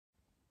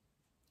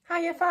Hi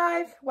Year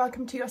 5,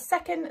 welcome to your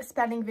second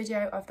spelling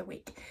video of the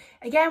week.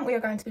 Again, we are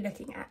going to be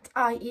looking at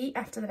IE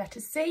after the letter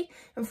C,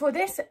 and for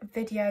this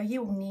video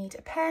you will need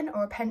a pen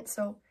or a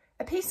pencil,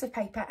 a piece of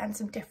paper and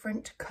some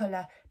different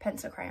colour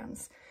pencil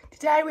crayons.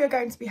 Today we are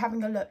going to be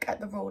having a look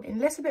at the rule in a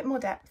little bit more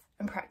depth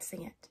and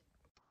practising it.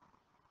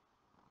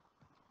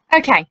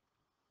 Okay,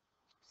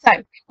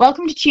 so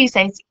welcome to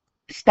Tuesday's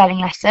spelling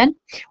lesson.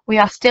 We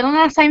are still on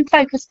our same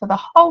focus for the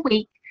whole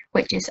week,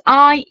 which is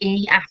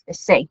IE after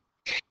C.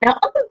 Now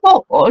on the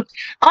board,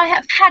 I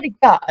have had a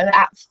go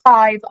at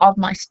 5 of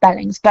my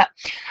spellings, but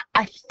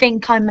I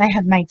think I may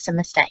have made some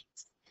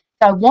mistakes.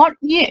 So I want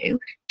you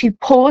to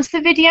pause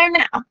the video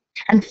now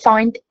and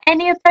find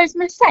any of those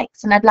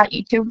mistakes, and I'd like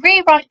you to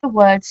rewrite the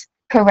words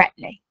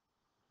correctly.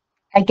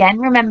 Again,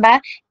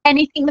 remember,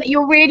 anything that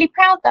you're really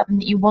proud of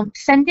and that you want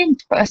to send in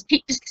for us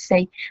teachers to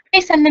see,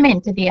 please send them in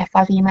to the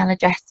F5 email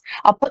address.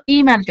 I'll put the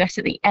email address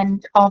at the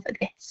end of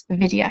this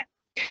video.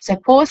 So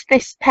pause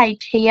this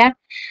page here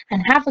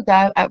and have a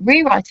go at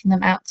rewriting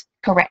them out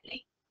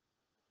correctly.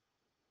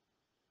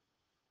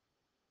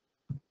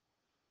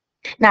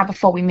 Now,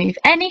 before we move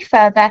any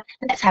further,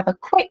 let's have a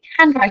quick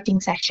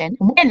handwriting session.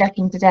 And we're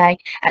looking today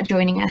at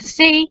joining our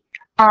C,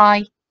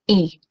 I,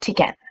 E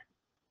together.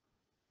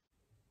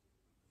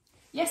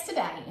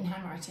 Yesterday in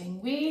handwriting,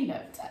 we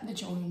looked at the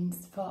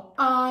joins for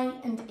I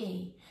and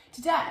E.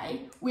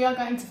 Today, we are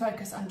going to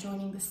focus on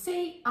joining the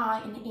C,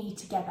 I and E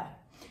together.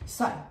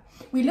 So,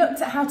 we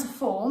looked at how to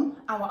form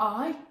our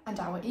I and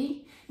our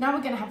E. Now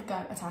we're going to have a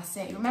go at our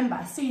C. Remember,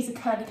 C is a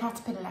curly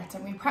caterpillar letter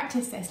and we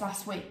practiced this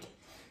last week.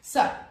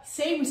 So,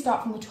 C, we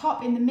start from the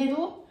top in the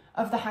middle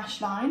of the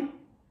hash line,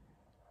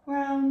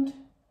 round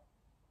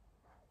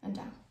and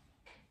down,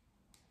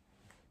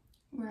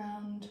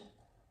 round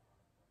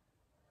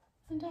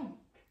and down.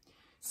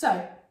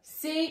 So,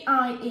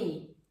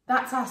 C-I-E,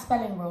 that's our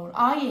spelling rule,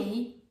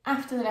 I-E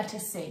after the letter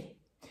C.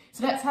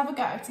 So let's have a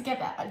go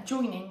together at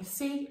joining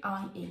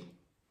C-I-E.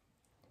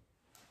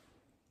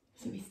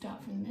 So we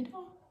start from the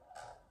middle,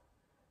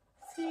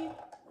 C-I-E.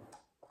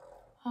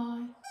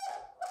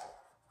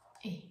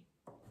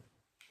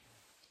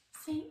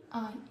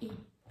 C-I-E.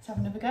 Let's have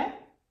another go.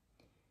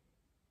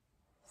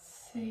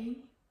 C,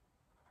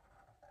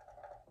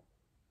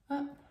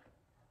 up,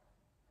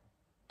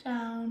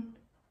 down,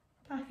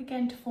 back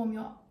again to form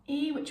your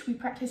E, which we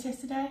practiced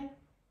yesterday,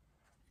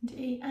 and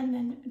E, and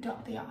then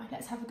dot the I.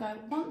 Let's have a go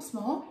once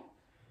more.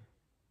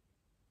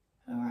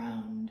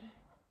 Around,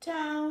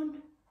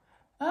 down,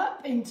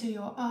 up into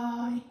your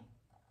I,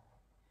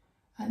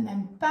 and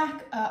then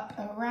back up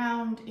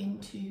around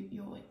into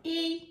your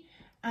E,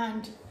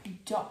 and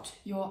dot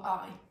your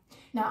I.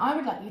 Now I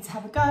would like you to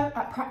have a go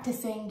at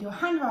practicing your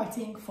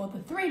handwriting for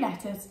the 3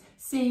 letters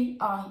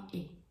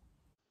C-I-E.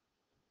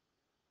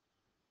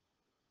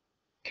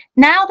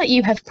 Now that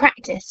you have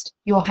practiced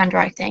your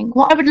handwriting,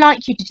 what I would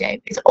like you to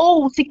do is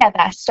all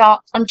together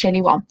start on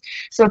Chili 1.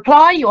 So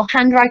apply your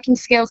handwriting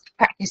skills to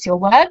practice your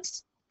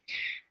words.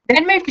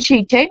 Then move to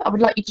Chili 2. I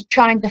would like you to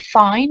try and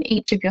define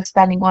each of your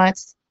spelling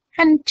words.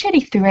 And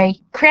Chili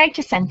 3, create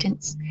a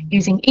sentence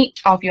using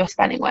each of your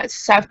spelling words.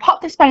 So I've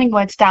popped the spelling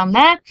words down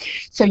there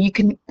so you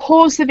can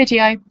pause the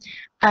video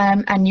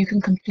and you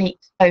can complete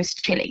those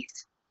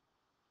chilies.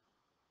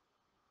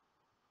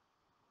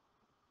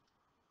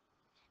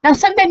 Now,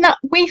 something that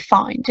we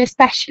find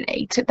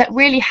especially that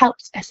really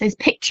helps us is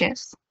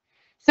pictures.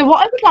 So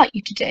what I would like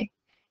you to do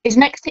is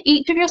next to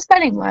each of your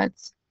spelling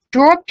words,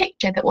 draw a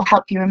picture that will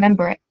help you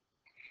remember it.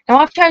 Now,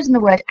 I've chosen the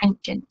word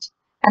ancient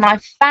and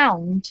I've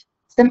found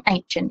some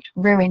ancient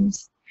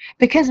ruins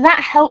because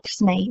that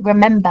helps me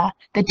remember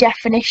the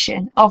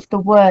definition of the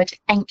word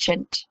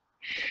ancient.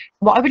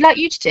 What I would like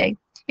you to do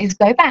is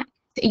go back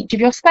to each of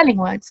your spelling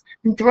words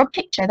and draw a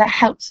picture that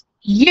helps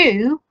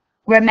you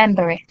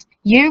remember it.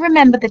 You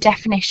remember the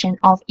definition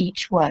of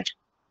each word.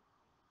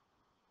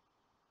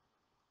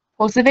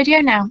 Pause the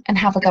video now and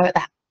have a go at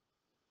that.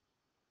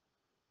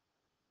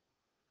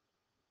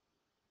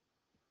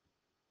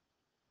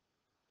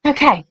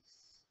 Okay.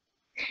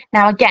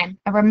 Now again,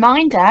 a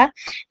reminder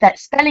that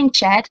Spelling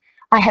Shed,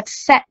 I have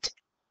set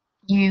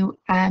you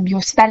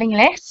your spelling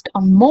list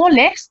on more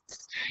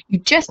lists. You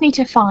just need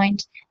to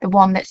find the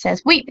one that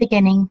says week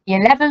beginning the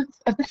 11th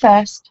of the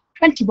 1st,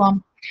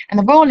 21, and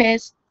the rule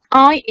is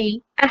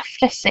IE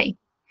after C.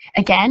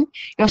 Again,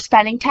 your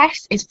spelling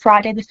test is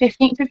Friday the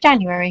 15th of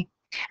January,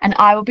 and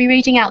I will be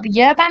reading out the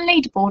year band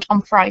leaderboard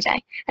on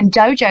Friday, and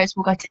dojos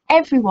will go to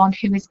everyone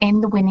who is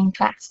in the winning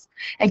class.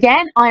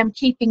 Again, I am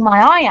keeping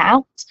my eye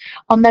out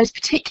on those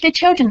particular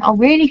children that are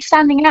really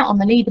standing out on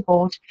the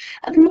leaderboard.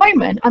 At the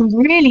moment, I'm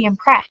really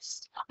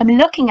impressed. I'm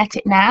looking at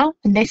it now,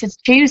 and this is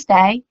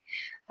Tuesday,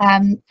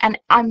 and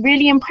I'm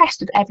really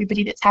impressed with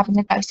everybody that's having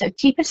a go. So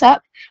keep us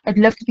up. I'd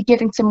love to be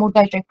giving some more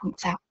dojo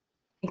points out.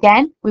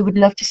 Again, we would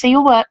love to see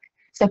your work,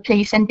 so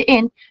please send it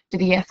in to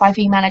the Year 5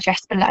 email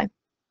address below.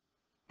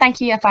 Thank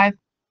you, Year 5.